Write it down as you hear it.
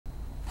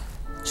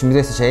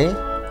준비됐어, 제이?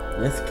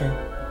 Yes, okay.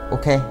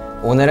 오케이.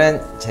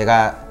 오늘은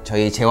제가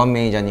저희 재원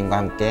매니저님과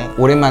함께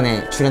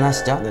오랜만에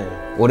출연하시죠? 네.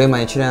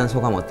 오랜만에 출연한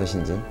소감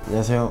어떠신지?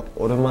 안녕하세요.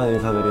 오랜만에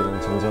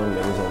인사드리는 정재원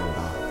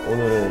매니저입니다.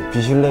 오늘은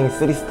비슐랭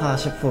 3스타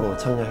셰프로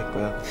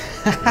참여했고요.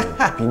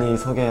 네, 비니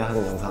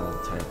소개하는 영상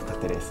잘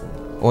부탁드리겠습니다.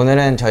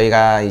 오늘은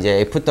저희가 이제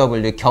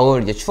FW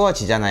겨울 이제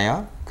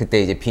추워지잖아요. 그때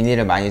이제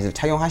비니를 많이들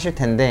착용하실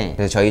텐데,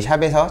 그래서 저희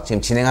샵에서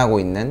지금 진행하고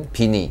있는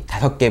비니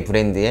 5개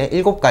브랜드의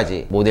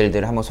 7가지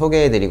모델들을 한번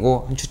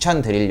소개해드리고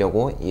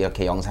추천드리려고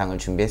이렇게 영상을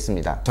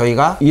준비했습니다.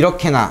 저희가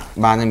이렇게나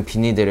많은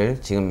비니들을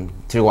지금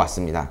들고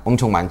왔습니다.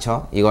 엄청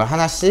많죠? 이걸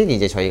하나씩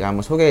이제 저희가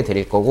한번 소개해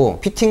드릴 거고,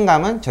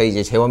 피팅감은 저희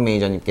이제 재원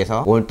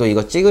매니저님께서 오늘 또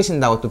이거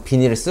찍으신다고 또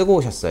비니를 쓰고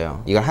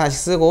오셨어요. 이걸 하나씩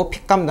쓰고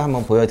핏감도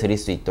한번 보여드릴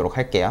수 있도록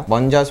할게요.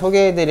 먼저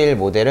소개해 드릴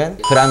모델은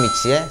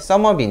그라미치의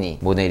서머 비니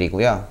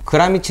모델이고요.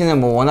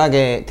 그라미치는 뭐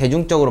워낙에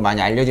대중적으로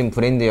많이 알려진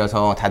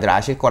브랜드여서 다들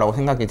아실 거라고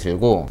생각이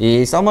들고,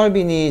 이 서머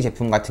비니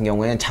제품 같은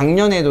경우에는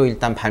작년에도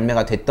일단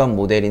발매가 됐던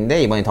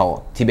모델인데 이번에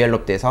더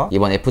디벨롭 돼서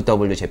이번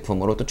FW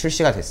제품으로 또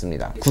출시가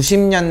됐습니다.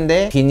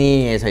 90년대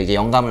비니에서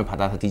이제 영감을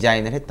받아서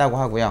디자인을 했다고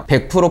하고요.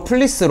 100%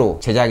 플리스로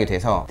제작이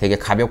돼서 되게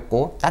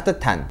가볍고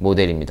따뜻한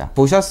모델입니다.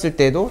 보셨을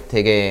때도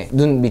되게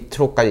눈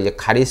밑으로까지 이제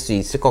가릴 수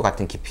있을 것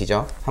같은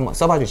깊이죠. 한번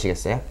써봐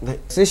주시겠어요? 네.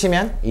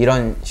 쓰시면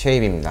이런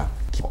쉐입입니다.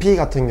 깊이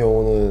같은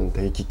경우는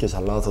되게 깊게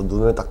잘라서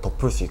눈을 딱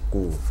덮을 수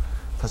있고,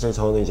 사실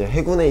저는 이제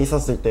해군에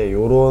있었을 때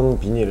이런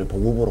비니를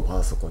보급으로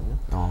받았었거든요.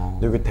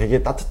 근데 여기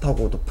되게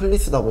따뜻하고 또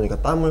플리스다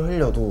보니까 땀을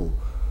흘려도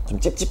좀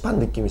찝찝한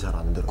느낌이 잘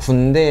안 들어요.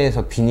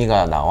 군대에서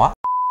비니가 나와?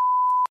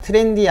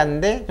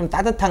 트렌디한데 좀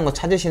따뜻한 거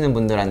찾으시는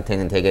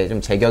분들한테는 되게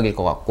좀 제격일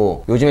것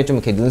같고, 요즘에 좀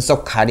이렇게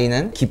눈썹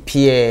가리는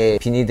깊이의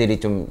비니들이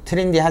좀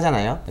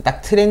트렌디하잖아요.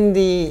 딱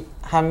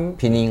트렌디한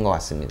비니인 것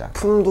같습니다.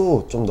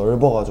 품도 좀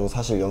넓어가지고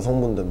사실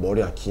여성분들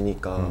머리가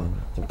기니까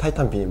좀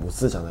타이트한 비니 못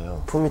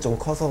쓰잖아요. 품이 좀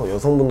커서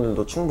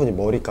여성분들도 충분히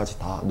머리까지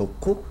다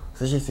넣고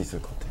쓰실 수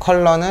있을 것 같아요.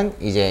 컬러는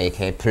이제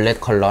이렇게 블랙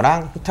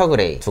컬러랑 히터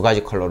그레이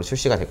 2가지 컬러로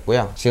출시가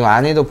됐고요. 지금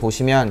안에도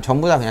보시면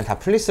전부 다 그냥 다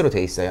플리스로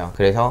돼 있어요.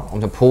 그래서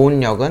엄청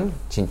보온력은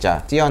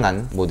진짜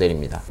뛰어난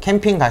모델입니다.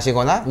 캠핑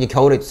가시거나 이제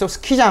겨울에 또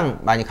스키장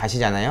많이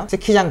가시잖아요.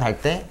 스키장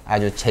갈 때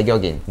아주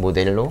제격인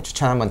모델로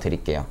추천 한번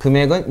드릴게요.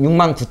 금액은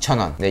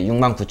 69,000원. 네,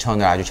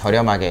 69,000원을 아주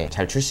저렴하게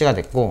잘 출시가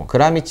됐고,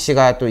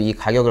 그라미치가 또 이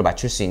가격을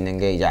맞출 수 있는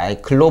게 이제 아예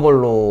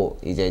글로벌로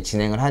이제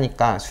진행을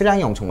하니까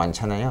수량이 엄청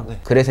많잖아요. 네.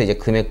 그래서 이제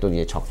금액도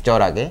이제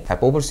적절하게 잘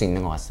뽑을 수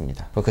있는 것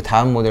같습니다. 그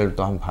다음 모델을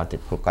또 한번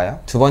볼까요?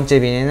 두 번째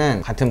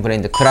비니는 같은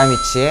브랜드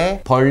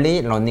그라미치의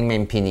벌리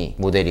런닝맨 비니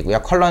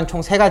모델이고요. 컬러는 총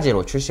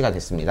 3가지로 출시가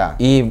됐습니다.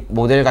 이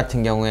모델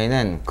같은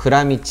경우에는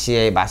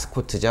그라미치의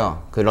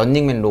마스코트죠. 그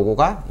런닝맨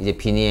로고가 이제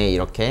비니에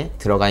이렇게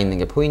들어가 있는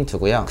게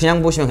포인트고요.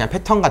 그냥 보시면 그냥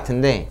패턴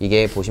같은데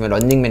이게 보시면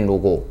런닝맨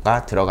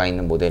로고가 들어가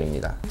있는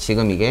모델입니다.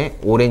 지금 이게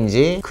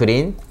오렌지,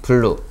 그린,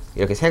 블루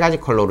이렇게 3가지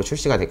컬러로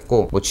출시가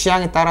됐고, 뭐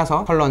취향에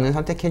따라서 컬러는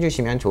선택해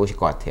주시면 좋으실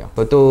것 같아요.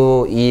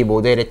 또 이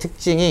모델의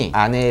특징이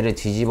안에를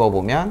뒤집어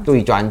보면 또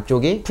이쪽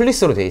안쪽이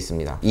플리스로 되어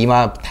있습니다.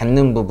 이마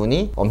닿는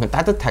부분이 엄청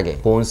따뜻하게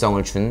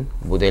보온성을 준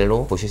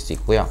모델로 보실 수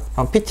있고요.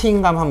 한번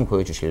피팅감 한번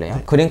보여주실래요?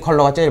 네. 그린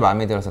컬러가 제일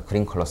마음에 들어서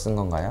그린 컬러 쓴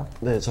건가요?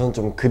 네, 저는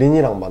좀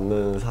그린이랑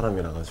맞는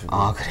사람이라 가지고.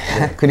 아, 그래?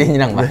 네.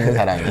 그린이랑 맞는 네.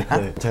 사람이야?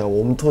 네, 제가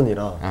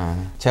웜톤이라.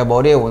 제가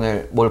머리에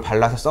오늘 뭘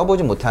발라서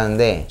써보진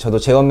못하는데 저도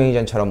재원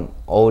매니저처럼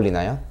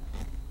어울리나요?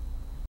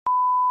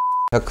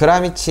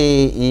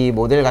 그라미치 이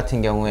모델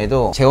같은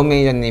경우에도 재원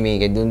매니저님이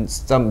이게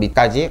눈썹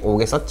밑까지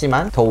오게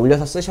썼지만 더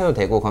올려서 쓰셔도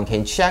되고, 그건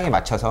개인 취향에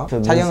맞춰서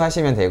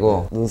착용하시면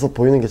되고. 눈썹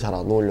보이는 게 잘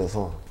안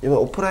어울려서 이번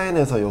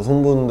오프라인에서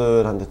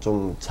여성분들한테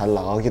좀 잘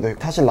나가기도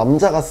했고, 사실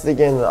남자가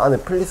쓰기에는 안에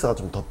플리스가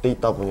좀 덧대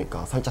있다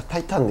보니까 살짝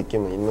타이트한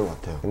느낌은 있는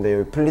것 같아요. 근데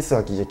여기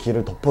플리스가 이제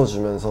귀를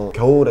덮어주면서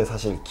겨울에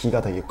사실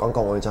귀가 되게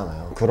꽝꽝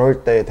얼잖아요.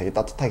 그럴 때 되게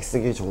따뜻하게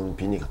쓰기 좋은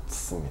비니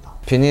같습니다.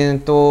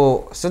 비니는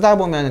또 쓰다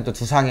보면 또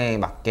두상에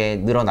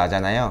맞게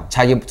늘어나잖아요.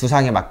 자기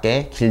두상에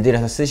맞게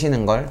길들여서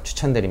쓰시는 걸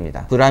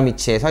추천드립니다.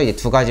 그라미치에서 이제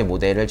 2가지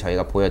모델을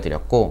저희가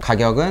보여드렸고,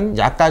 가격은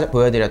아까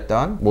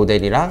보여드렸던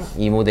모델이랑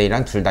이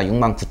모델이랑 둘 다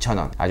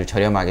 69,000원 아주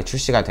저렴하게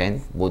출시가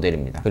된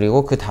모델입니다.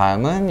 그리고 그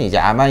다음은 이제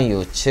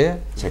아마이유우츠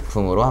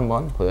제품으로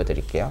한번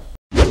보여드릴게요.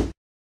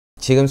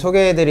 지금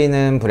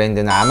소개해드리는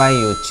브랜드는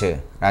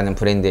아마이유우츠라는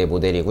브랜드의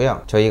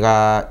모델이고요.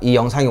 저희가 이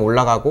영상이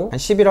올라가고 한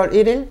 11월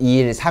 1일,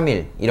 2일,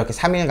 3일 이렇게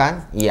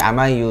 3일간 이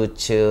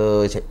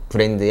아마이유우츠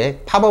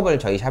브랜드의 팝업을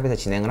저희 샵에서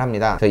진행을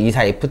합니다.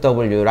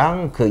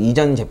 24FW랑 그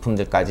이전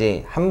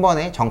제품들까지 한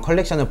번에 전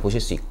컬렉션을 보실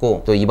수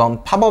있고, 또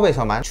이번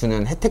팝업에서만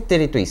주는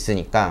혜택들이 또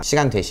있으니까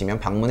시간 되시면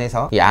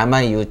방문해서 이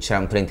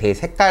아마이유우츠라는 브랜드 되게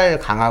색깔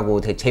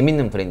강하고 되게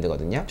재밌는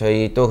브랜드거든요.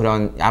 저희 또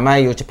그런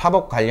아마이유우츠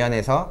팝업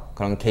관련해서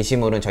그런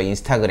게시물은 저희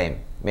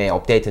인스타그램에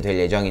업데이트 될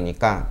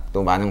예정이니까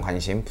또 많은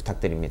관심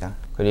부탁드립니다.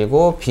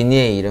 그리고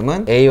비니의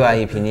이름은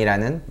AY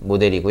비니라는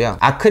모델이고요.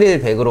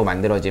 아크릴 백으로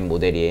만들어진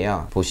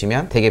모델이에요.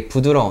 보시면 되게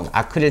부드러운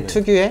아크릴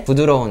특유의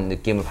부드러운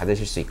느낌을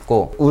받으실 수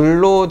있고,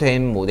 울로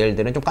된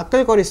모델들은 좀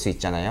까끌거릴 수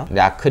있잖아요.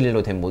 근데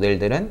아크릴로 된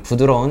모델들은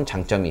부드러운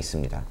장점이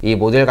있습니다. 이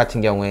모델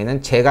같은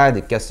경우에는 제가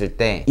느꼈을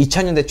때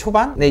 2000년대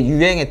초반에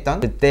유행했던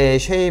그때의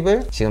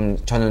쉐입을 지금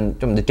저는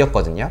좀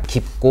느꼈거든요.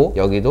 깊고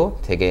여기도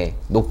되게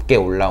높게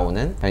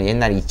올라오는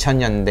옛날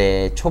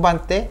 2000년대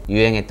초반 때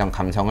유행했던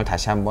감성을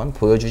다시 한번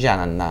보여주지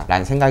않았나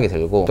라는 생각이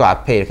들고, 또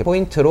앞에 이렇게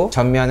포인트로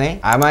전면에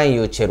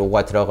아마이유우츠의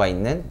로고가 들어가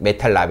있는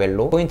메탈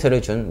라벨로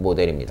포인트를 준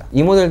모델입니다.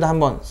 이 모델도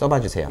한번 써봐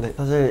주세요. 네,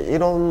 사실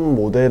이런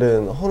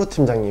모델은 허루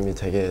팀장님이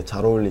되게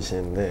잘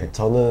어울리시는데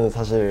저는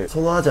사실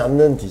선호하지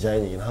않는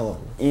디자인이긴 하거든요.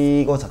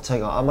 이거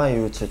자체가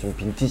아마이유우츠의 좀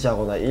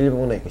빈티지하거나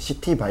일본의 그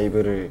시티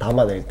바이브를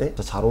담아낼 때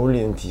잘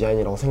어울리는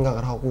디자인이라고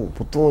생각을 하고,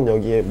 보통은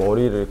여기에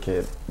머리를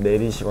이렇게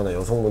내리시거나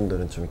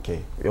여성분들은 좀 이렇게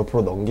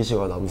옆으로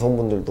넘기시거나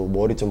남성분들도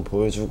머리 좀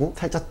보여주고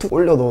살짝 툭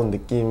올려놓은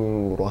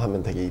느낌으로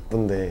하면 되게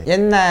이쁜데,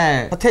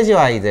 옛날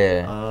서태지와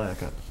아이들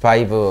약간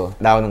바이브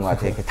나오는 것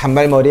같아요. 이렇게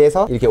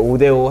단발머리에서 이렇게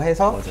 5대5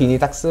 해서 맞아요. 비니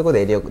딱 쓰고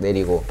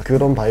내리고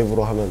그런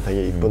바이브로 하면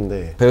되게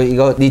이쁜데, 그리고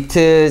이거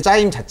니트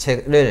짜임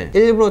자체를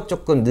일부러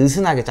조금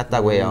느슨하게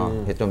짰다고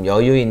해요. 좀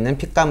여유 있는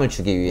핏감을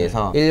주기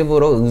위해서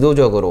일부러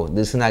의도적으로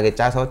느슨하게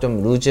짜서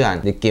좀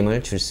루즈한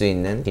느낌을 줄 수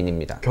있는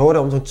비니입니다. 겨울에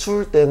엄청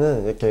추울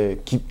때는 이렇게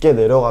깊게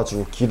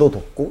내려가지고 기도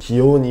덮고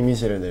귀여운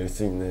이미지를 낼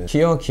수 있는.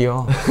 귀여워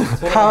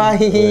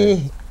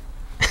카와이.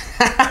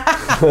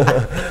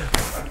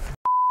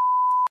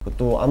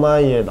 또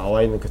아마이에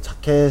나와 있는 그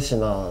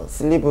자켓이나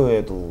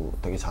슬리브에도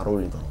되게 잘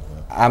어울리더라고요.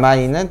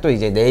 아마이는 또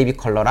이제 네이비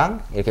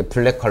컬러랑 이렇게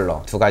블랙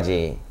컬러 두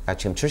가지가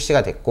지금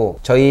출시가 됐고,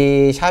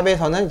 저희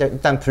샵에서는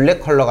일단 블랙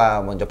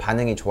컬러가 먼저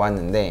반응이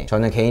좋았는데,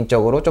 저는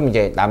개인적으로 좀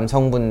이제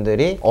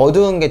남성분들이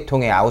어두운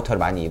계통의 아우터를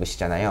많이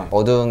입으시잖아요.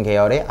 어두운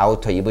계열의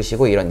아우터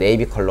입으시고 이런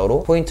네이비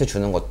컬러로 포인트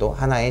주는 것도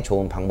하나의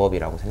좋은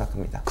방법이라고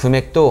생각합니다.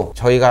 금액도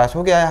저희가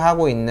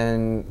소개하고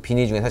있는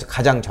비니 중에서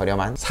가장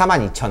저렴한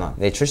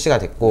 42,000원에 출시가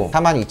됐고,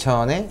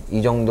 42,000원에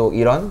이 정도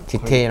이런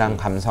디테일한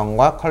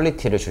감성과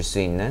퀄리티를 줄 수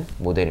있는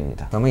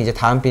모델입니다. 그러면 이제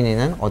다음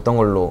비니는 어떤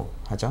걸로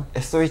하죠?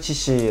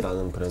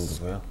 SOHC라는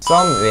브랜드고요.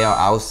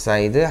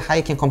 썸웨어아웃사이드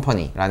하이킹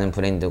컴퍼니라는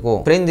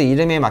브랜드고, 브랜드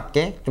이름에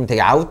맞게 좀 되게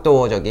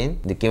아웃도어적인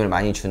느낌을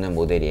많이 주는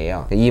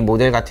모델이에요. 이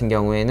모델 같은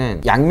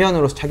경우에는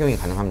양면으로 착용이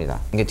가능합니다.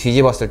 이게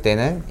뒤집었을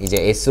때는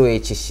이제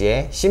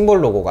SOHC의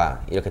심볼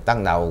로고가 이렇게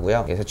딱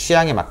나오고요. 그래서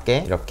취향에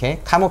맞게 이렇게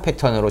카모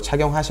패턴으로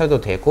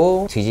착용하셔도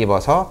되고,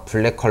 뒤집어서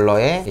블랙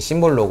컬러의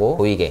심볼 로고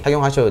보이게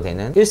착용하셔도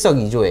되는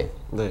일석이조의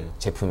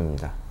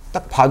제품입니다.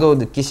 딱 봐도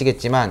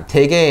느끼시겠지만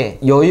되게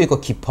여유있고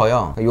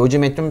깊어요.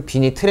 요즘에 좀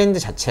비니 트렌드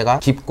자체가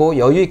깊고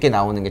여유있게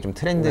나오는 게 좀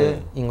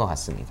트렌드인 것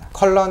같습니다.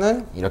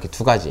 컬러는 이렇게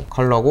두 가지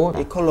컬러고,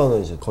 이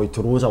컬러는 이제 거의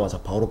들어오자마자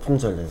바로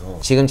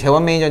품절돼서, 지금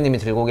재원 매니저님이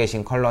들고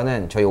계신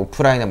컬러는 저희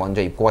오프라인에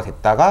먼저 입고가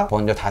됐다가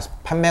먼저 다시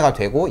판매가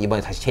되고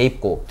이번에 다시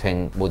재입고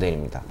된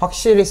모델입니다.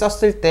 확실히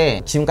썼을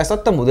때 지금까지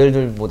썼던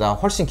모델들보다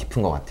훨씬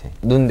깊은 것 같아.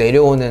 눈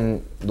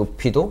내려오는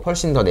높이도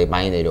훨씬 더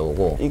많이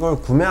내려오고, 이걸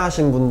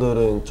구매하신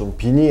분들은 좀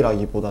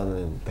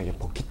비니라기보다는 되게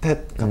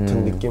버킷햇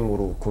같은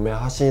느낌으로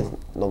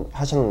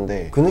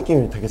구매하셨는데 그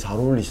느낌이 되게 잘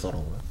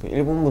어울리시더라고요. 그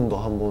일본 분도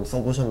한번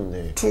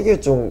써보셨는데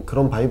특유의 좀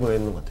그런 바이브가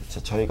있는 것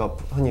같아요. 저희가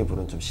흔히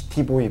부르는 좀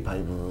시티보이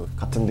바이브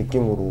같은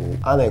느낌으로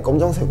안에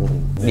검정색으로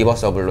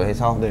리버서블로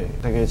해서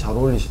되게 잘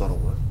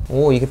어울리시더라고요.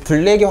 오, 이게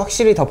블랙이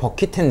확실히 더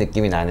버킷한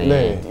느낌이 나네.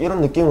 네,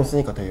 이런 느낌으로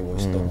쓰니까 되게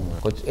멋있더라고요.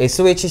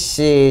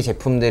 SOHC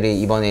제품들이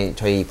이번에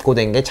저희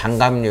입고된 게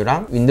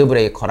장갑류랑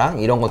윈드브레이커랑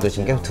이런 것도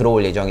지금 계속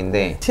들어올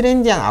예정인데,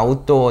 트렌디한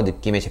아웃도어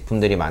느낌의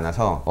제품들이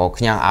많아서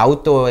그냥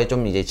아웃도어에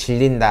좀 이제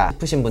질린다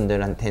싶으신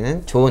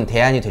분들한테는 좋은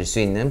대안이 될 수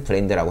있는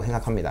브랜드라고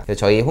생각합니다. 그래서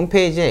저희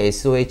홈페이지에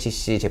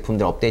SOHC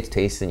제품들 업데이트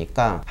돼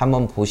있으니까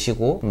한번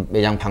보시고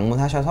매장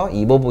방문하셔서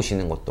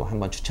입어보시는 것도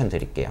한번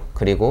추천드릴게요.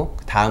 그리고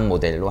다음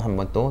모델로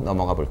한번 또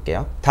넘어가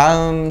볼게요.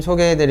 다음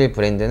소개해드릴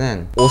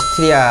브랜드는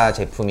오스트리아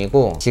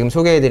제품이고, 지금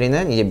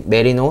소개해드리는 이제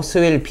메리노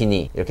스윌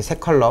비니, 이렇게 세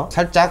컬러,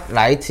 살짝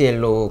라이트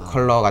옐로우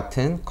컬러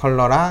같은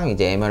컬러랑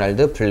이제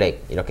에메랄드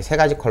블랙, 이렇게 세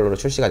가지 컬러로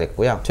출시가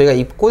됐고요. 저희가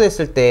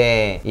입고됐을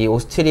때 이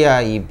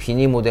오스트리아 이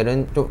비니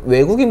모델은 좀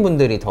외국인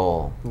분들이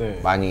더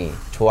많이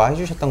좋아해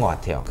주셨던 것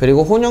같아요.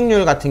 그리고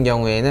혼용률 같은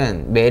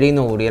경우에는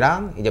메리노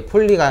울이랑 이제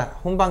폴리가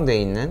혼방되어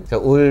있는, 그러니까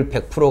울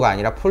 100%가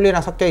아니라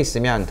폴리랑 섞여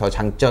있으면 더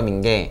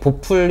장점인 게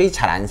보풀이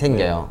잘 안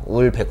생겨요.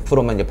 울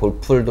 100%면 이제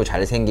보풀도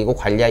잘 생기고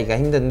관리하기가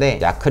힘든데,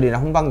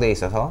 아크릴이랑 혼방되어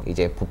있어서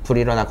이제 보풀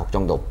일어날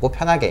걱정도 없고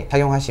편하게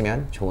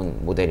착용하시면 좋은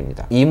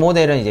모델입니다. 이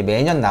모델은 이제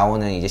매년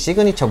나오는 이제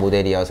시그니처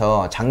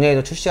모델이어서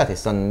작년에도 출시가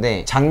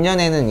됐었는데,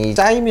 작년에는 이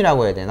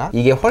짜임이라고 해야 되나?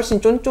 이게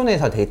훨씬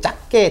쫀쫀해서 되게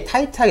작게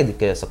타이트하게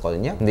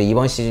느껴졌었거든요. 근데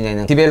이번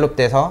시즌에는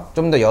디벨롭돼서 그래서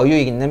좀 더 여유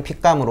있는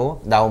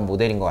핏감으로 나온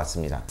모델인 것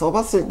같습니다.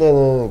 써봤을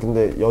때는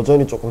근데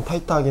여전히 조금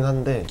타이트하긴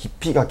한데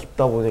깊이가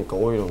깊다 보니까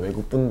오히려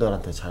외국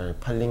분들한테 잘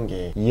팔린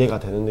게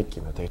이해가 되는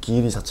느낌이에요. 되게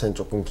길이 자체는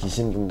조금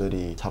기신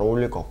분들이 잘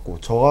어울릴 것 같고,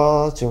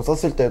 제가 지금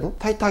썼을 때도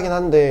타이트하긴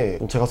한데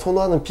제가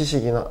선호하는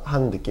핏이긴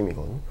한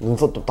느낌이거든요.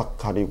 눈썹도 딱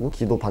가리고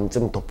귀도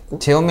반쯤 덮고.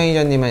 재원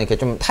매니저님은 이렇게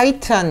좀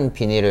타이트한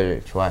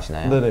비닐을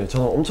좋아하시나요? 네네,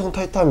 저는 엄청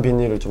타이트한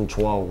비닐을 좀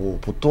좋아하고,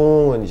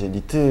 보통은 이제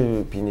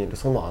니트 비닐을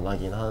선호 안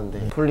하긴 하는데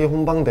폴리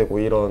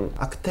혼방되고 이런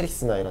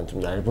아크테릭스나 이런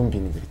좀 얇은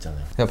비닐들 있잖아요.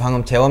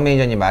 방금 재원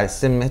매니저님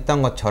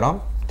말씀했던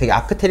것처럼 되게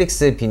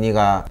아크테릭스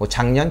비니가 뭐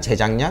작년,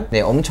 재작년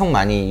엄청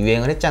많이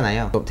유행을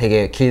했잖아요. 또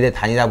되게 길게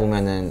다니다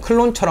보면은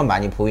클론처럼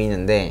많이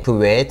보이는데 그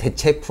외에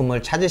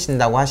대체품을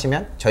찾으신다고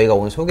하시면 저희가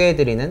오늘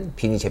소개해드리는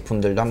비니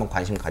제품들도 한번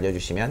관심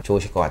가져주시면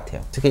좋으실 것 같아요.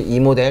 특히 이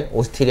모델,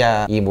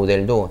 오스트리아 이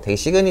모델도 되게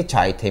시그니처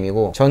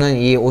아이템이고, 저는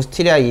이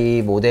오스트리아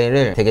이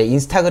모델을 되게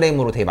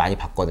인스타그램으로 되게 많이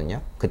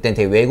봤거든요. 그땐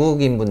되게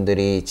외국인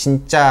분들이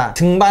진짜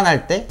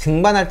등반할 때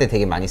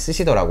되게 많이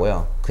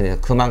쓰시더라고요. 그래서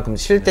그만큼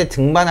실제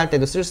등반할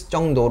때도 쓸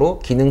정도로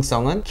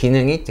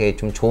기능이 되게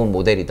좀 좋은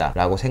모델이다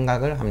라고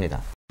생각을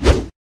합니다.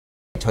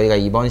 저희가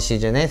이번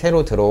시즌에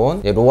새로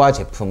들어온 로아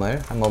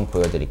제품을 한번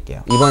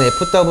보여드릴게요. 이번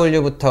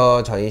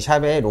FW부터 저희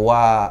샵에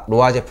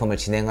로아 제품을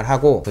진행을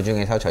하고, 그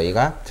중에서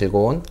저희가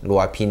들고 온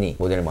로아 비니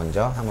모델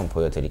먼저 한번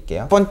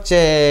보여드릴게요. 첫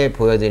번째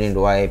보여드린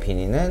로아의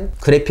비니는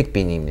그래픽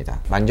비니입니다.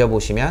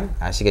 만져보시면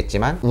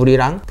아시겠지만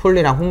울이랑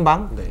폴리랑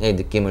혼방의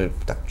느낌을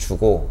딱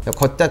주고,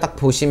 겉다 딱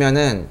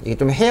보시면은 이게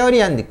좀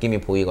헤어리한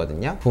느낌이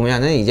보이거든요.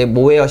 보면은 이제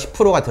모헤어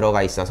 10%가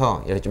들어가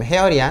있어서 이렇게 좀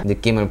헤어리한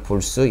느낌을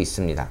볼 수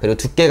있습니다. 그리고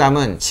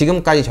두께감은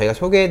지금까지 저희가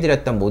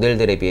소개해드렸던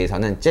모델들에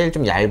비해서는 제일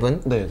좀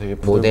얇은 되게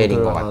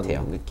모델인 것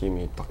같아요.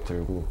 느낌이 딱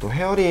들고, 또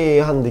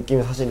헤어리한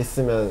느낌이 사실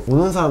있으면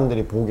보는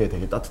사람들이 보기에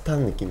되게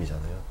따뜻한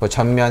느낌이잖아요.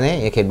 전면에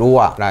이렇게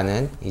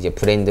로아라는 이제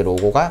브랜드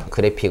로고가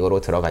그래픽으로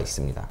들어가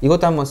있습니다.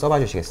 이것도 한번 써봐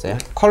주시겠어요?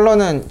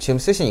 컬러는 지금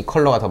쓰신 이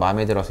컬러가 더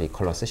마음에 들어서 이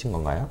컬러 쓰신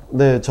건가요?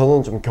 네,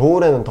 저는 좀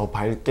겨울에는 더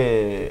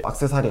밝게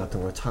액세서리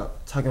같은 걸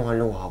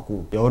착용하려고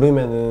하고,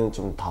 여름에는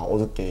좀 다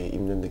어둡게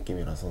입는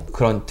느낌이라서.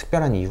 그런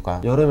특별한 이유가?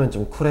 여름엔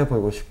좀 쿨해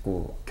보이고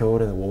싶고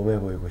겨울에는 웜해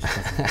보이고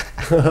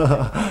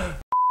싶어서.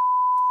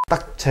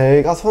 딱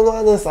제가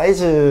선호하는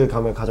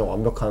사이즈감에 가장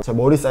완벽한, 제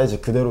머리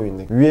사이즈 그대로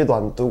있는, 위에도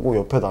안 뜨고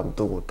옆에도 안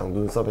뜨고 딱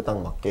눈썹에 딱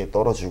맞게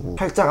떨어지고.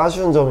 살짝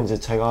아쉬운 점은 이제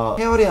제가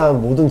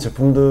헤어리한 모든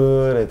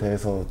제품들에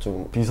대해서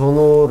좀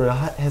비선호를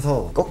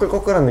해서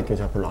꺼끌꺼끌한 느낌이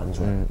제가 별로 안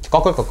좋아해요.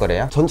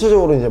 꺼끌꺼끌해요?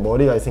 전체적으로 이제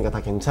머리가 있으니까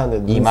다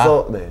괜찮은데 이마?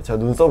 제가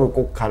눈썹을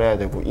꼭 가려야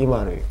되고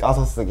이마를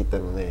까서 쓰기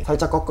때문에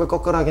살짝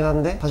꺼끌꺼끌하긴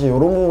한데, 사실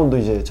이런 부분도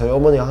이제 저희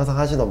어머니가 항상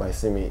하시던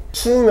말씀이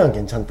추우면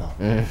괜찮다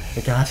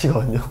이렇게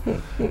하시거든요.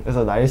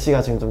 그래서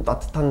날씨가 지금 좀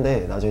따뜻한데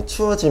나중에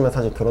추워지면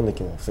사실 그런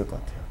느낌은 없을 것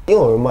같아요.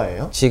 이건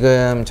얼마예요?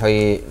 지금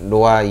저희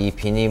로아 이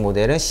비니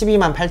모델은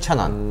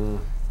 128,000원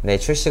네,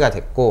 출시가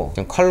됐고,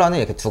 지금 컬러는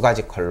이렇게 두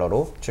가지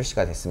컬러로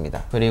출시가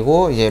됐습니다.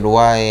 그리고 이제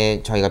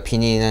로아의 저희가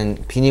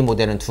비니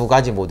모델은 두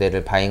가지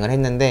모델을 바잉을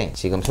했는데,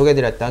 지금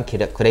소개드렸던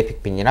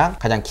그래픽 비니랑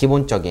가장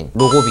기본적인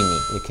로고 비니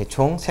이렇게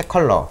총 세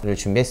컬러를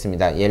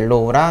준비했습니다.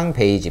 옐로우랑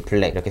베이지,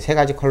 블랙 이렇게 세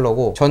가지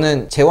컬러고,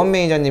 저는 재원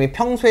매니저님이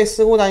평소에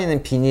쓰고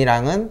다니는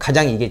비니랑은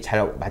가장 이게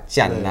잘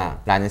맞지 않나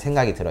라는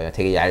생각이 들어요.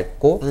 되게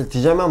얇고, 사실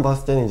디자인만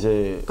봤을 때는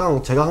이제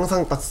그냥 제가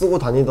항상 딱 쓰고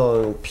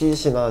다니던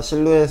핏이나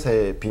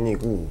실루엣의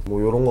비니고,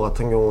 뭐 요런 거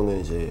같은 경우는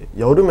이제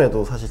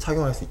여름에도 사실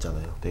착용할 수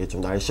있잖아요. 되게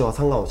좀 날씨와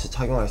상관없이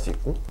착용할 수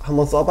있고,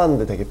 한번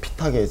써봤는데 되게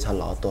핏하게 잘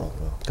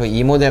나왔더라고요. 그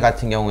이 모델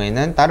같은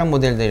경우에는 다른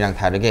모델들이랑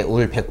다르게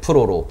울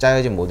 100%로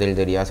짜여진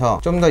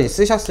모델들이어서 좀 더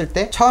쓰셨을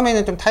때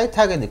처음에는 좀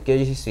타이트하게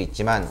느껴지실 수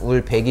있지만,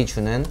 울 100이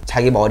주는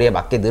자기 머리에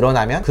맞게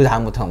늘어나면 그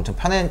다음부터 엄청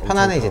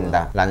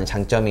편안해진다 라는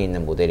장점이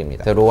있는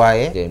모델입니다.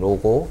 로아의 이제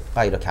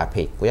로고가 이렇게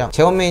앞에 있고요.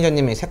 재원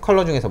매니저님이 세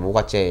컬러 중에서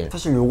뭐가 제일?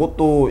 사실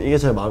요것도 이게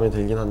제일 마음에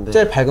들긴 한데,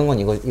 제일 밝은 건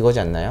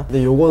이거지 않나요?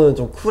 근데 요거는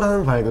좀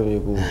쿨한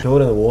밝음이고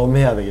겨울에는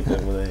웜해야 되기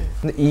때문에.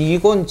 근데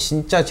이건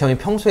진짜 저희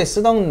평소에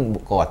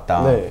쓰던 것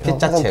같다. 핏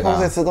자체가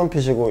평소에 쓰던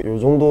핏이고, 요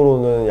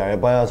정도로는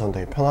얇아야 전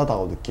되게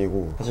편하다고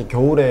느끼고, 사실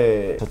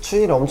겨울에 저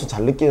추위를 엄청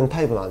잘 느끼는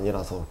타입은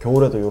아니라서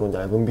겨울에도 이런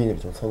얇은 비닐을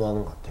좀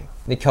선호하는 것 같아요.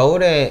 근데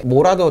겨울에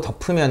뭐라도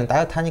덮으면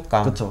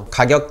따뜻하니까. 그쵸.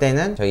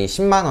 가격대는 저희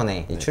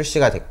 10만원에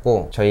출시가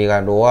됐고, 저희가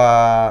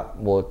로아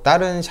뭐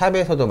다른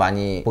샵에서도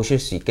많이 보실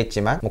수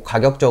있겠지만, 뭐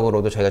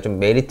가격적으로도 저희가 좀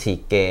메리트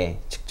있게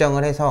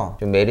측정을 해서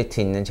좀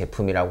메리트 있는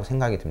제품이라고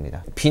생각이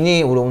듭니다.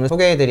 비니 우리 오늘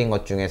소개해드린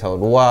것 중에서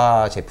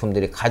로아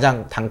제품들이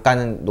가장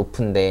단가는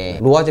높은데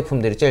로아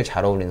제품들이 제일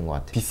잘 어울리는 것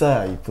같아요.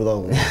 비싸야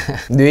이쁘다고.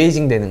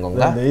 뇌이징 되는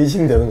건가? 네,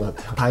 네이징 되는 것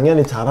같아요.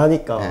 당연히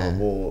잘하니까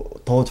뭐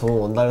더 좋은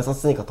원단을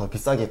썼으니까 더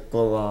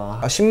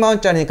비싸겠거나. 10만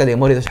 10만원짜리니까 내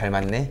머리도 잘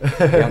맞네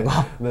이런 거.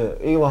 네,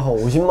 이거 한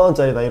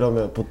 50만원짜리다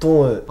이러면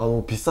보통은 아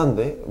너무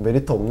비싼데?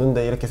 메리트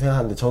없는데? 이렇게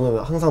생각하는데 저는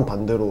항상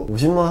반대로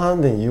 50만원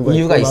하는 데는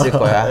이유가 있을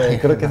거야. 네,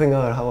 그렇게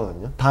생각을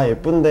하거든요. 다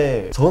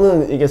예쁜데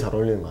저는 이게 잘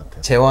어울리는 것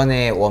같아요.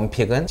 재원의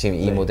원픽은 지금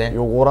이 네, 모델?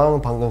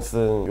 요거랑 방금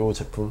쓴 요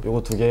제품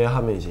요거 두 개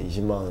하면 이제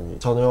 20만원이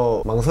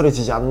전혀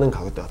망설여지지 않는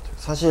가격대 같아요.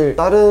 사실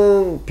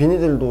다른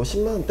비니들도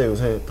 10만원대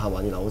요새 다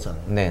많이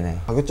나오잖아요. 네네.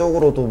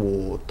 가격적으로도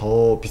뭐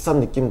더 비싼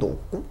느낌도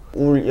없고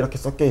울 이렇게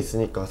섞여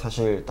있으니까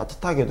사실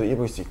따뜻하게도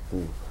입을 수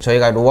있고.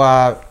 저희가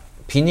로아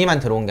비니만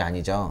들어온 게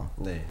아니죠.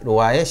 네.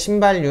 로아의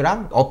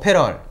신발류랑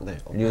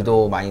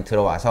어페럴류도 네, 많이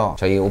들어와서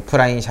저희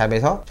오프라인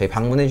샵에서 저희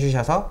방문해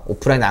주셔서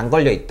오프라인 안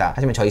걸려 있다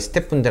하시면 저희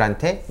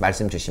스태프분들한테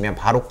말씀 주시면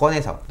바로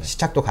꺼내서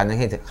시착도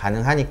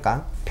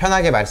가능하니까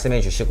편하게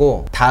말씀해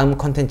주시고, 다음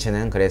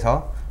컨텐츠는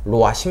그래서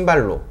로아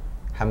신발로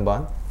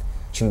한번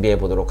준비해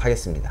보도록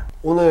하겠습니다.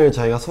 오늘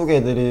저희가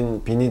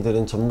소개해드린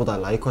비니들은 전부 다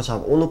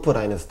라이커샵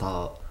온오프라인에서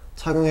다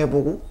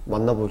착용해보고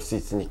만나볼 수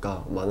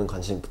있으니까 많은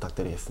관심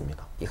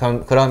부탁드리겠습니다.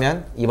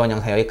 그러면 이번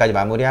영상 여기까지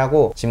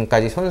마무리하고,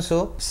 지금까지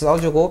손수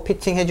써주고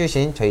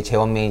피팅해주신 저희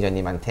재원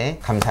매니저님한테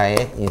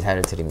감사의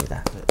인사를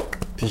드립니다. 네,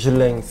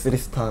 뷰슐랭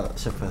 3스타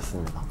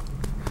셰프였습니다.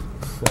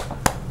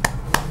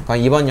 그럼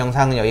이번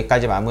영상은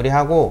여기까지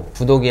마무리하고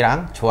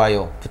구독이랑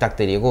좋아요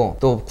부탁드리고,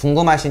 또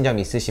궁금하신 점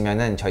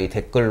있으시면은 저희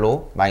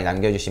댓글로 많이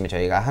남겨주시면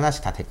저희가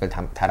하나씩 다 댓글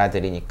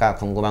달아드리니까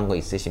궁금한 거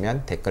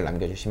있으시면 댓글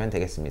남겨주시면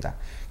되겠습니다.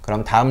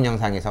 그럼 다음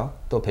영상에서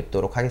또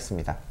뵙도록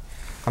하겠습니다.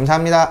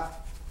 감사합니다.